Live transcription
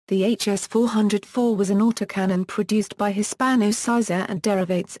The HS-404 was an autocannon produced by Hispano-Suiza and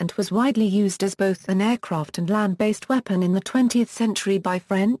derivates and was widely used as both an aircraft and land-based weapon in the 20th century by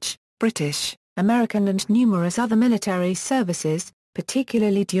French, British, American and numerous other military services,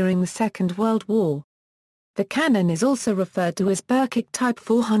 particularly during the Second World War. The cannon is also referred to as Birkigt Type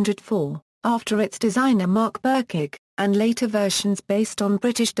 404, after its designer Marc Birkigt, and later versions based on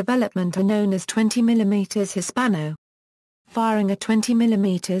British development are known as 20mm Hispano. Firing a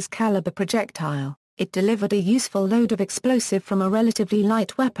 20mm caliber projectile, it delivered a useful load of explosive from a relatively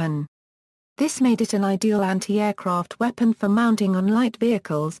light weapon. This made it an ideal anti-aircraft weapon for mounting on light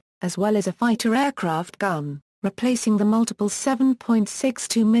vehicles, as well as a fighter aircraft gun, replacing the multiple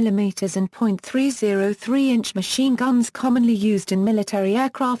 7.62mm and .303-inch machine guns commonly used in military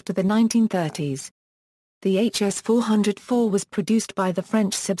aircraft of the 1930s. The HS-404 was produced by the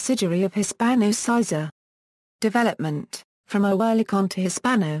French subsidiary of Hispano-Suiza. Development. From Oerlikon to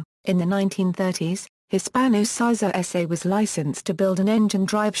Hispano, in the 1930s, Hispano-Suiza SA was licensed to build an engine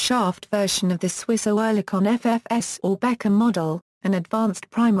drive shaft version of the Swiss Oerlikon FFS or Becker model, an advanced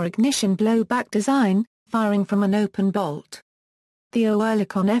primer ignition blowback design, firing from an open bolt. The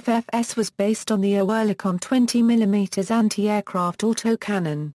Oerlikon FFS was based on the Oerlikon 20mm anti-aircraft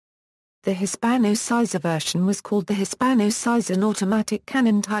autocannon. The Hispano-Suiza version was called the Hispano-Suiza automatic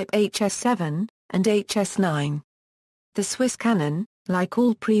cannon type HS7 and HS9. The Swiss cannon, like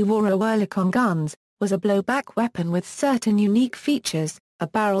all pre-war Oerlikon guns, was a blowback weapon with certain unique features, a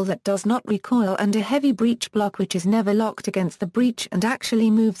barrel that does not recoil and a heavy breech block which is never locked against the breech and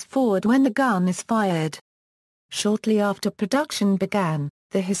actually moves forward when the gun is fired. Shortly after production began,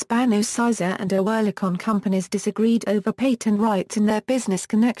 the Hispano-Suiza and Oerlikon companies disagreed over patent rights and their business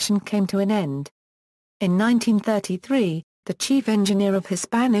connection came to an end. In 1933, the chief engineer of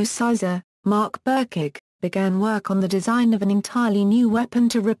Hispano-Suiza, Marc Birkigt, began work on the design of an entirely new weapon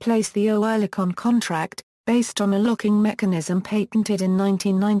to replace the Oerlikon contract, based on a locking mechanism patented in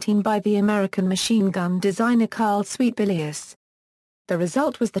 1919 by the American machine gun designer Carl Sweetbilius. The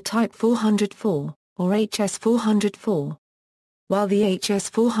result was the Type 404, or HS-404. While the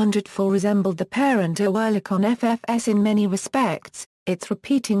HS-404 resembled the parent Oerlikon FFS in many respects, its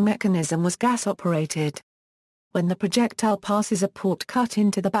repeating mechanism was gas-operated. When the projectile passes a port cut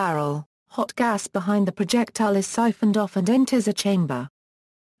into the barrel, hot gas behind the projectile is siphoned off and enters a chamber.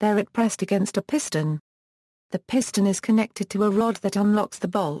 There it pressed against a piston. The piston is connected to a rod that unlocks the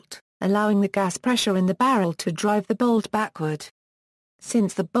bolt, allowing the gas pressure in the barrel to drive the bolt backward.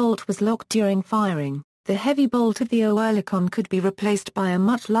 Since the bolt was locked during firing, the heavy bolt of the Oerlikon could be replaced by a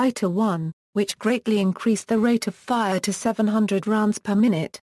much lighter one, which greatly increased the rate of fire to 700 rounds per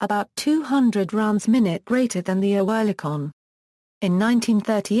minute, about 200 rounds minute greater than the Oerlikon. In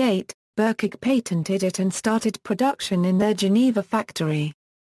 1938, Birkigt patented it and started production in their Geneva factory.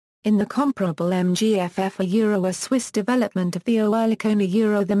 In the comparable MGFF a Swiss development of the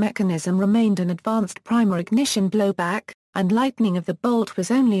Oerlikon the mechanism remained an advanced primer ignition blowback, and lightening of the bolt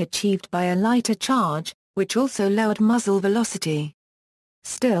was only achieved by a lighter charge, which also lowered muzzle velocity.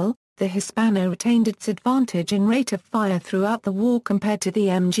 Still, the Hispano retained its advantage in rate of fire throughout the war compared to the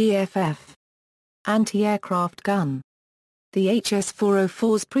MGFF. Anti-aircraft gun. The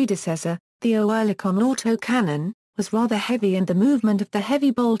HS-404's predecessor, the Oerlikon autocannon, was rather heavy and the movement of the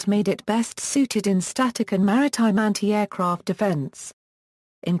heavy bolt made it best suited in static and maritime anti-aircraft defense.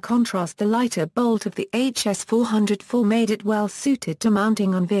 In contrast, the lighter bolt of the HS-404 made it well suited to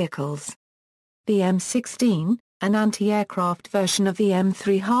mounting on vehicles. The M16, an anti-aircraft version of the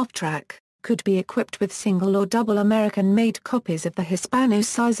M3 half-track, could be equipped with single or double American-made copies of the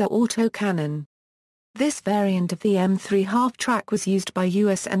Hispano-Suiza autocannon. This variant of the M3 half-track was used by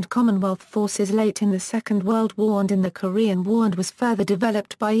U.S. and Commonwealth forces late in the Second World War and in the Korean War and was further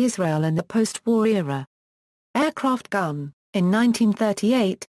developed by Israel in the post-war era. Aircraft gun. In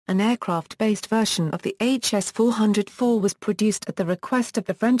 1938, an aircraft-based version of the HS-404 was produced at the request of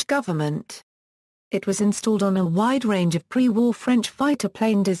the French government. It was installed on a wide range of pre-war French fighter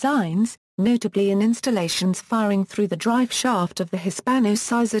plane designs, notably in installations firing through the drive shaft of the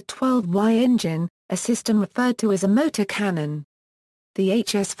Hispano-Suiza 12Y engine, a system referred to as a motor cannon. The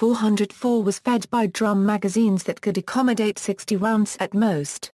HS-404 was fed by drum magazines that could accommodate 60 rounds at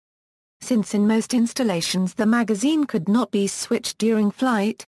most. Since in most installations the magazine could not be switched during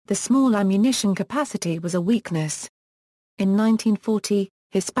flight, the small ammunition capacity was a weakness. In 1940,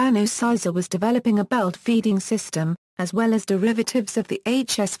 Hispano-Suiza was developing a belt-feeding system, as well as derivatives of the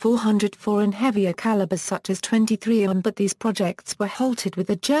HS-404 in heavier calibers such as 23mm, but these projects were halted with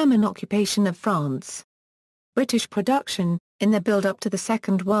the German occupation of France. British production. In the build-up to the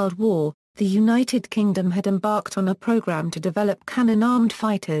Second World War, the United Kingdom had embarked on a program to develop cannon-armed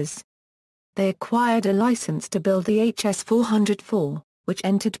fighters. They acquired a license to build the HS-404, which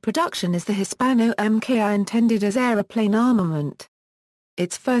entered production as the Hispano-Suiza intended as aeroplane armament.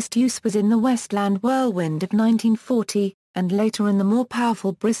 Its first use was in the Westland Whirlwind of 1940, and later in the more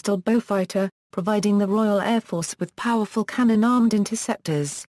powerful Bristol Beaufighter, providing the Royal Air Force with powerful cannon-armed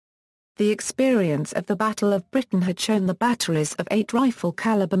interceptors. The experience of the Battle of Britain had shown the batteries of 8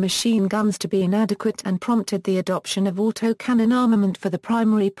 rifle-caliber machine guns to be inadequate and prompted the adoption of autocannon armament for the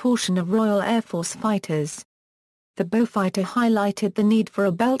primary portion of Royal Air Force fighters. The Beaufighter highlighted the need for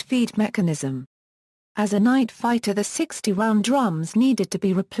a belt feed mechanism. As a night fighter, the 60-round drums needed to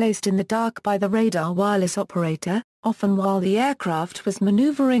be replaced in the dark by the radar wireless operator, often while the aircraft was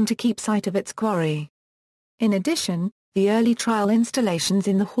maneuvering to keep sight of its quarry. In addition, the early trial installations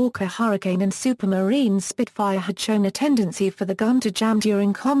in the Hawker Hurricane and Supermarine Spitfire had shown a tendency for the gun to jam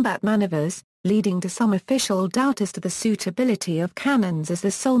during combat maneuvers, leading to some official doubt as to the suitability of cannons as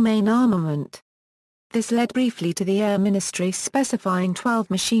the sole main armament. This led briefly to the Air Ministry specifying 12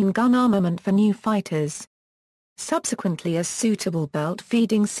 machine gun armament for new fighters. Subsequently, a suitable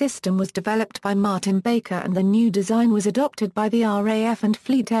belt-feeding system was developed by Martin Baker, and the new design was adopted by the RAF and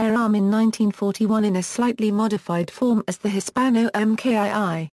Fleet Air Arm in 1941 in a slightly modified form as the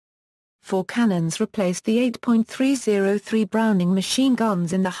Hispano-Suiza. 4 cannons replaced the 8.303 Browning machine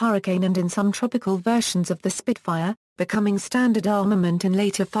guns in the Hurricane and in some tropical versions of the Spitfire, becoming standard armament in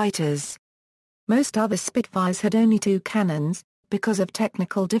later fighters. Most other Spitfires had only 2 cannons, because of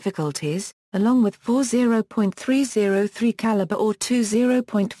technical difficulties, along with 4 0.303 caliber or 2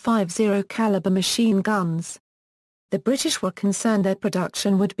 0.50 caliber machine guns. The British were concerned their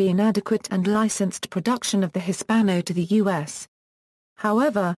production would be inadequate and licensed production of the Hispano to the US.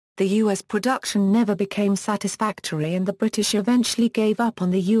 However, the US production never became satisfactory and the British eventually gave up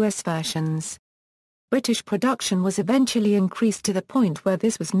on the US versions. British production was eventually increased to the point where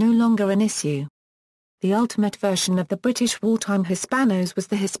this was no longer an issue. The ultimate version of the British wartime Hispanos was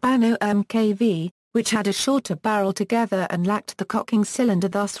the Hispano MKV, which had a shorter barrel together and lacked the cocking cylinder,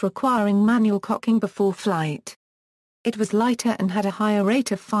 thus requiring manual cocking before flight. It was lighter and had a higher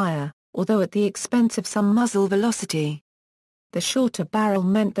rate of fire, although at the expense of some muzzle velocity. The shorter barrel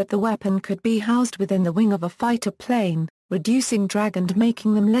meant that the weapon could be housed within the wing of a fighter plane, reducing drag and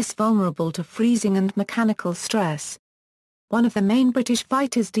making them less vulnerable to freezing and mechanical stress. One of the main British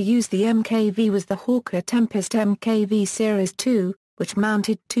fighters to use the MKV was the Hawker Tempest MKV Series 2, which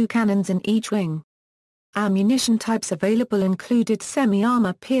mounted 2 cannons in each wing. Ammunition types available included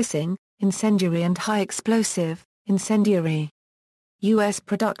semi-armor piercing, incendiary and high-explosive, incendiary. U.S.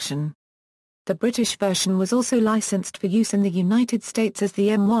 production. The British version was also licensed for use in the United States as the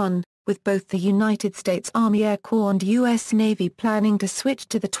M1, with both the United States Army Air Corps and U.S. Navy planning to switch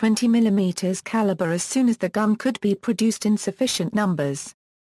to the 20 mm caliber as soon as the gun could be produced in sufficient numbers.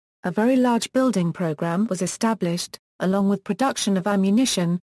 A very large building program was established, along with production of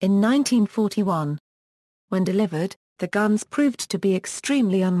ammunition, in 1941. When delivered, the guns proved to be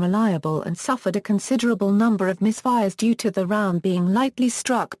extremely unreliable and suffered a considerable number of misfires due to the round being lightly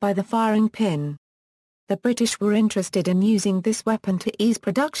struck by the firing pin. The British were interested in using this weapon to ease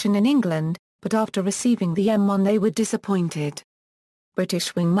production in England, but after receiving the M1 they were disappointed.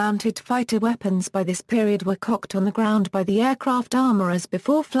 British wing-mounted fighter weapons by this period were cocked on the ground by the aircraft armourers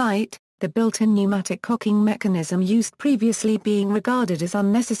before flight, the built-in pneumatic cocking mechanism used previously being regarded as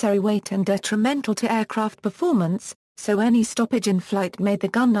unnecessary weight and detrimental to aircraft performance, so any stoppage in flight made the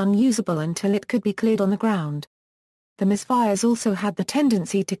gun unusable until it could be cleared on the ground. The misfires also had the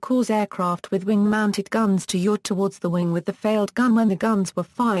tendency to cause aircraft with wing-mounted guns to yaw towards the wing with the failed gun when the guns were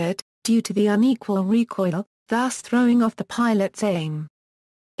fired, due to the unequal recoil, thus throwing off the pilot's aim.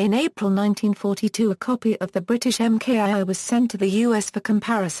 In April 1942 a copy of the British MKI was sent to the US for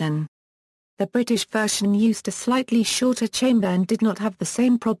comparison. The British version used a slightly shorter chamber and did not have the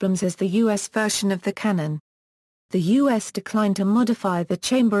same problems as the US version of the cannon. The US declined to modify the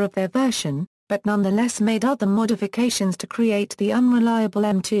chamber of their version, but nonetheless made other modifications to create the unreliable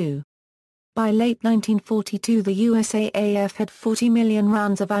M2. By late 1942 the USAAF had 40 million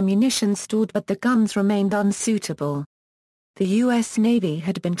rounds of ammunition stored, but the guns remained unsuitable. The US Navy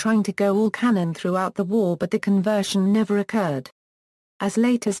had been trying to go all-cannon throughout the war, but the conversion never occurred. As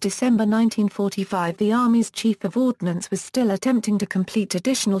late as December 1945 the Army's Chief of Ordnance was still attempting to complete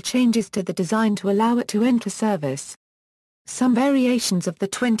additional changes to the design to allow it to enter service. Some variations of the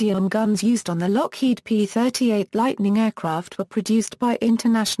 20 guns used on the Lockheed P-38 Lightning aircraft were produced by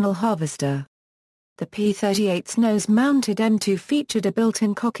International Harvester. The P-38's nose-mounted M2 featured a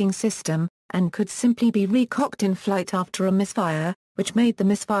built-in cocking system, and could simply be recocked in flight after a misfire, which made the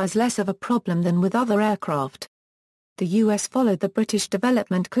misfires less of a problem than with other aircraft. The US followed the British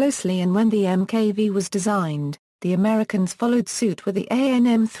development closely, and when the MKV was designed, the Americans followed suit with the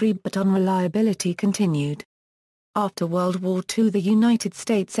AN-M3, but unreliability continued. After World War II, the United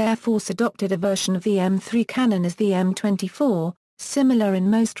States Air Force adopted a version of the M3 cannon as the M24, similar in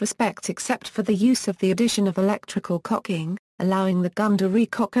most respects except for the use of the addition of electrical cocking, allowing the gun to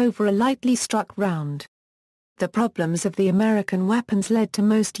recock over a lightly struck round. The problems of the American weapons led to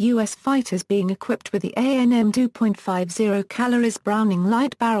most U.S. fighters being equipped with the AN-M 2.50 calories Browning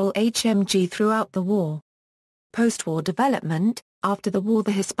light barrel HMG throughout the war. Post-war development. After the war,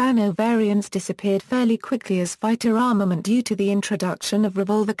 the Hispano variants disappeared fairly quickly as fighter armament due to the introduction of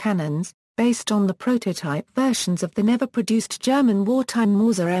revolver cannons, based on the prototype versions of the never-produced German wartime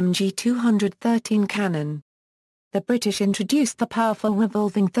Mauser MG 213 cannon. The British introduced the powerful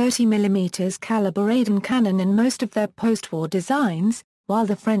revolving 30mm caliber Aden cannon in most of their post-war designs, while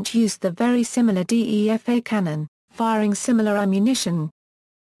the French used the very similar DEFA cannon, firing similar ammunition.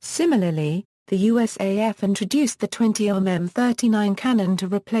 Similarly, the USAF introduced the 20 M39 cannon to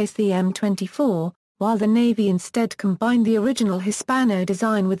replace the M24, while the Navy instead combined the original Hispano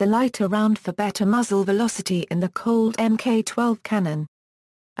design with a lighter round for better muzzle velocity in the Colt Mk12 cannon.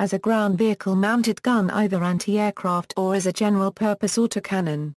 As a ground vehicle-mounted gun, either anti-aircraft or as a general-purpose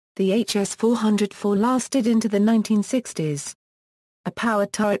autocannon, the HS.404 lasted into the 1960s. A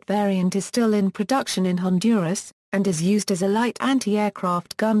powered turret variant is still in production in Honduras, and is used as a light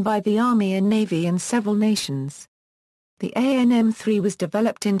anti-aircraft gun by the Army and Navy in several nations. The AN-M3 was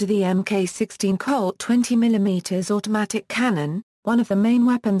developed into the Mk16 Colt 20mm automatic cannon, one of the main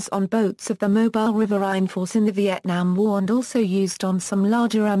weapons on boats of the Mobile Riverine Force in the Vietnam War and also used on some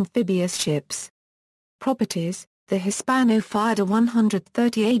larger amphibious ships. Properties: the Hispano fired a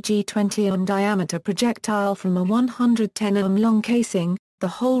 130 AG-20 ohm diameter projectile from a 110 ohm long casing, the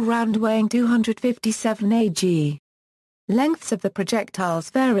whole round weighing 257 AG. Lengths of the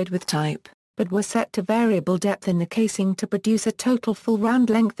projectiles varied with type, but were set to variable depth in the casing to produce a total full round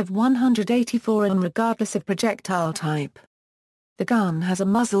length of 184 ohm regardless of projectile type. The gun has a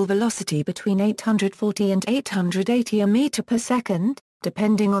muzzle velocity between 840 and 880 meters per second,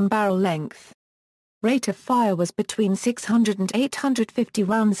 depending on barrel length. Rate of fire was between 600 and 850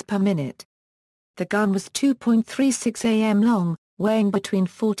 rounds per minute. The gun was 2.36 am long, weighing between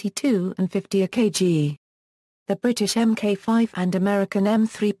 42 and 50 kg. The British Mk5 and American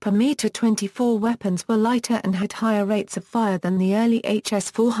M3 per meter 24 weapons were lighter and had higher rates of fire than the early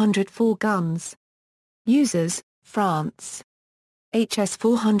HS.404 guns. Users: France.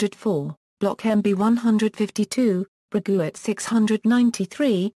 HS.404, Block MB 152, Breguet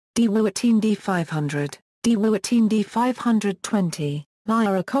 693, Dewoatine D500, Dewoatine D520,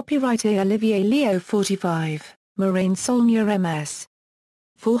 Lyra copyright A. Olivier Leo 45, Moraine Saulnier MS.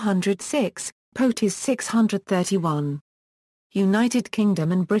 406, Potes 631. United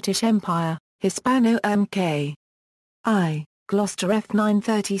Kingdom and British Empire, Hispano Mk. I, Gloucester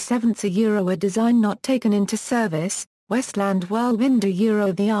F937 a design not taken into service, Westland Whirlwind a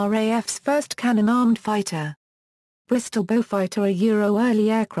the RAF's first cannon-armed fighter. Bristol Beaufighter a early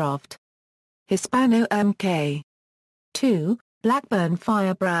aircraft. Hispano Mk. 2, Blackburn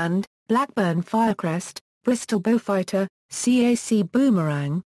Firebrand, Blackburn Firecrest, Bristol Beaufighter, CAC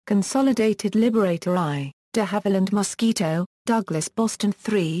Boomerang, Consolidated Liberator I, de Havilland Mosquito, Douglas Boston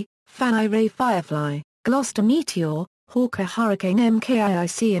 3, Fanny Ray Firefly, Gloucester Meteor, Hawker Hurricane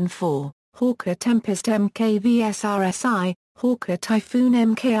MKIIC and 4, Hawker Tempest MKVSRSI, Hawker Typhoon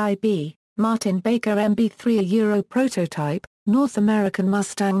MKIB, Martin Baker MB3 a Euro prototype, North American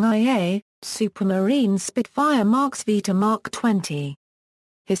Mustang IA, Supermarine Spitfire Marks V to Mark 20.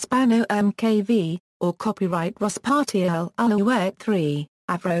 Hispano MKV, or copyright Ross Partiel Alouette 3,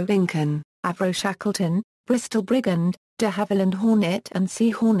 Avro Lincoln, Avro Shackleton, Bristol Brigand, de Havilland Hornet and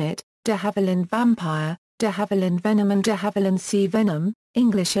Sea Hornet, de Havilland Vampire, de Havilland Venom and de Havilland Sea Venom,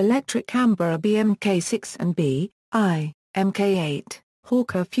 English Electric Canberra BMK6 and B, I, MK8,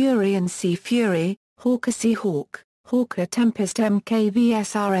 Hawker Fury and Sea Fury, Hawker Sea Hawk, Hawker Tempest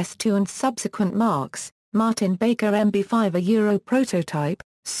MKVSRS2 and subsequent marks, Martin Baker MB5 a Euro prototype,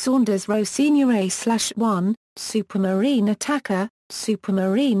 Saunders Row Senior A/1, Supermarine Attacker,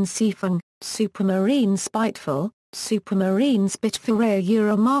 Supermarine Seafang, Supermarine Spiteful, Supermarine Spitfire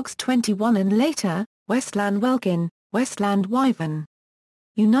Euro Marks 21 and later, Westland Welkin, Westland Wyvern.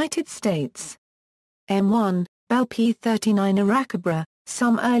 United States. M1, Bell P-39 Iraqabra,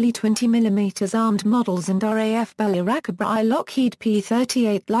 some early 20mm armed models and RAF Bell Iraqabra I Lockheed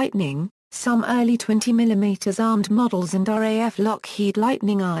P-38 Lightning, some early 20mm armed models and RAF Lockheed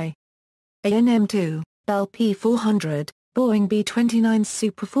Lightning I. AN-M2, Bell P-400, Boeing B-29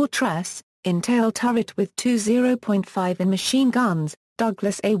 Super Fortress, in tail turret with two 0.5 in machine guns,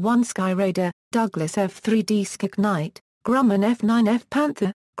 Douglas A-1 Skyraider, Douglas F-3D Skunk Knight, Grumman F-9F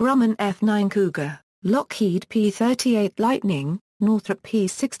Panther, Grumman F-9 Cougar, Lockheed P-38 Lightning, Northrop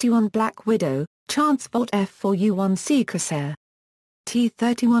P-61 Black Widow, Chancevort F-4U-1 Sea Corsair,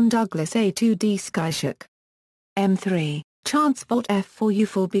 T-31 Douglas A-2D Skyshock, M3, Chancevort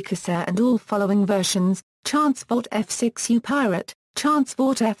F-4U-4B Corsair and all following versions, Chancevort F-6U Pirate,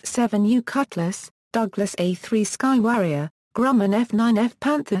 Chancevort F-7U Cutlass, Douglas A-3 Sky Warrior, Grumman F-9F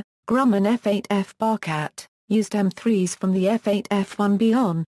Panther, Grumman F-8F Barcat, used M3s from the F-8F-1B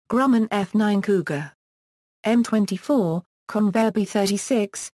on, Grumman F-9 Cougar. M24, Convair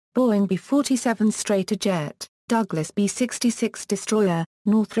B-36, Boeing B-47 Stratojet, Douglas B-66 Destroyer,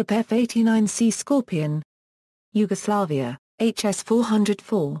 Northrop F-89C Scorpion. Yugoslavia,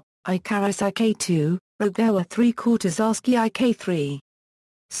 HS-404, Icarus IK-2, Rogoa 3/4 ASCII IK-3.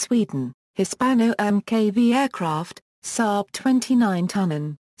 Sweden, Hispano-MKV aircraft, Saab 29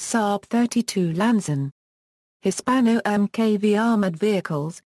 Tunnan, Saab 32 Lansen. Hispano-MKV armored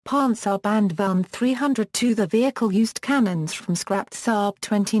vehicles, Panzerbandwagen 302. The vehicle used cannons from scrapped Saab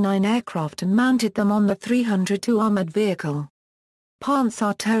 29 aircraft and mounted them on the 302 armored vehicle.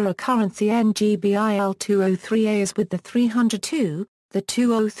 Panzertourer currency NGBIL 203A is with the 302, the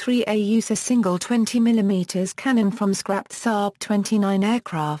 203A use a single 20 mm cannon from scrapped Saab 29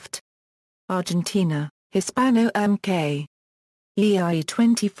 aircraft. Argentina, Hispano-MK.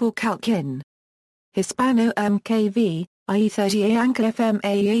 EI-24 Calkin. Hispano-MKV, IE-30A Anchor FMA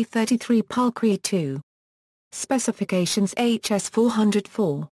A-33 Palcree 2. Specifications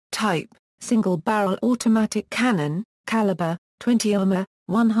HS-404, Type, Single-Barrel Automatic Cannon, Caliber, 20 mm,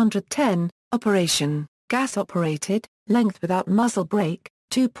 110, Operation, Gas-operated, Length without muzzle brake,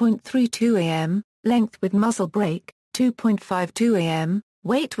 2.32 am, Length with muzzle brake, 2.52 am,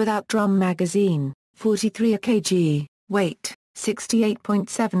 Weight without drum magazine, 43 kg, Weight,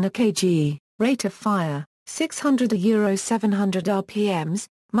 68.7 kg, Rate of fire, 600 Euro 700 rpms,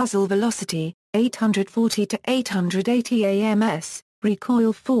 Muzzle velocity, 840 to 880 ams,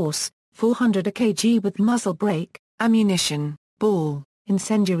 Recoil force, 400 kg with muzzle brake, Ammunition, Ball,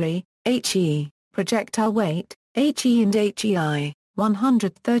 Incendiary, HE, Projectile weight, HE and HEI,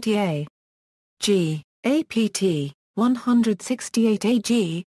 130 A. G, APT, 168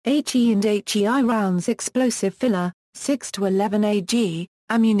 AG, HE and HEI rounds. Explosive filler, 6 to 11 AG.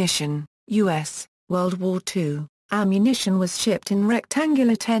 Ammunition, U.S., World War II. Ammunition was shipped in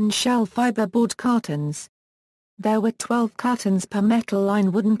rectangular 10-shell fiberboard cartons. There were 12 cartons per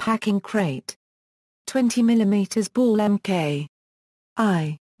metal-lined wooden packing crate. 20 mm ball Mk.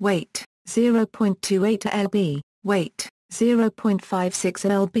 I. Weight, 0.28 lb, weight, 0.56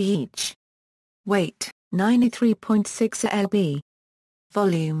 lb each. Weight, 93.6 lb.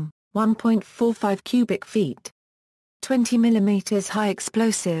 Volume, 1.45 cubic feet. 20 mm high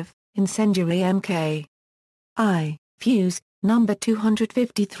explosive, incendiary Mk. I. Fuse, number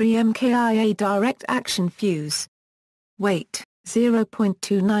 253 MKIA direct action fuse. Weight, 0.29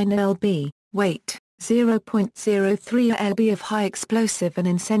 lb, weight, 0.03 lb of high explosive and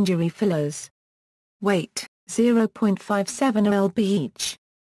incendiary fillers. Weight, 0.57 lb each.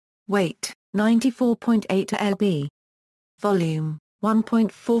 Weight, 94.8 lb. Volume,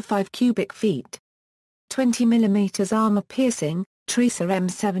 1.45 cubic feet. 20 mm armor piercing, Tracer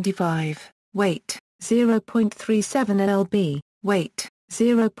M75, weight, 0.37 lb, weight,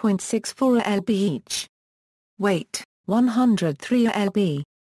 0.64 lb each. Weight, 103 lb.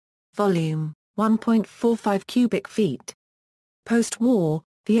 Volume, 1.45 cubic feet. Post-war,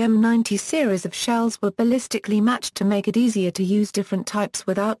 the M90 series of shells were ballistically matched to make it easier to use different types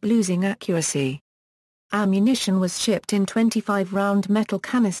without losing accuracy. Ammunition was shipped in 25-round metal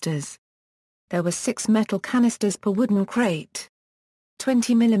canisters. There were 6 metal canisters per wooden crate.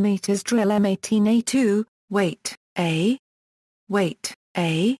 20 mm drill M18A2, weight, A. Weight,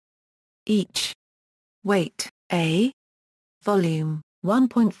 A. Each. Weight, A. Volume,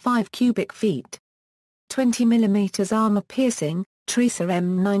 1.5 cubic feet. 20 mm armor piercing, Tracer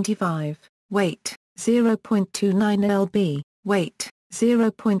M95, weight, 0.29 lb, weight,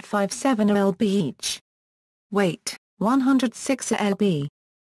 0.57 lb each. Weight, 106 lb.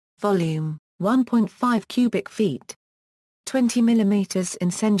 Volume, 1.5 cubic feet. 20 mm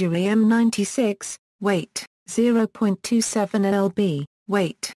incendiary M96, weight, 0.27 lb,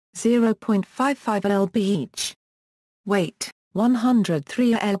 weight, 0.55 lb each. Weight,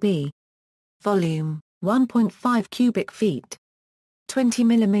 103 lb. Volume, 1.5 cubic feet. 20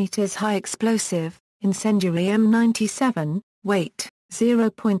 mm high explosive, incendiary M97, weight,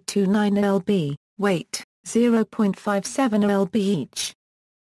 0.29 lb, weight, 0.57 lb each.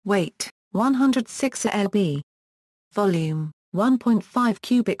 Weight, 106 lb. Volume, 1.5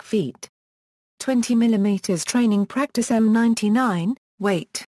 cubic feet. 20 mm training practice M99,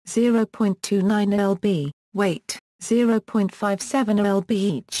 weight, 0.29 lb, weight, 0.57 lb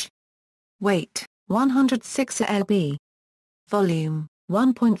each. Weight, 106 lb. Volume,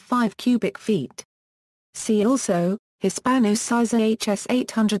 1.5 cubic feet. See also, Hispano-Suiza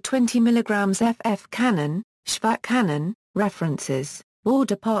HS.404 mg FF cannon, HVAC cannon, references, War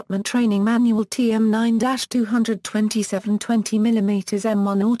Department Training Manual TM9-227 20 mm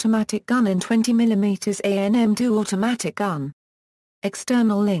M1 automatic gun and 20 mm AN-M2 automatic gun.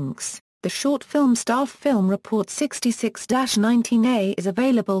 External links. The short film Staff Film Report 66-19A is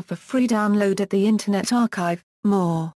available for free download at the Internet Archive. More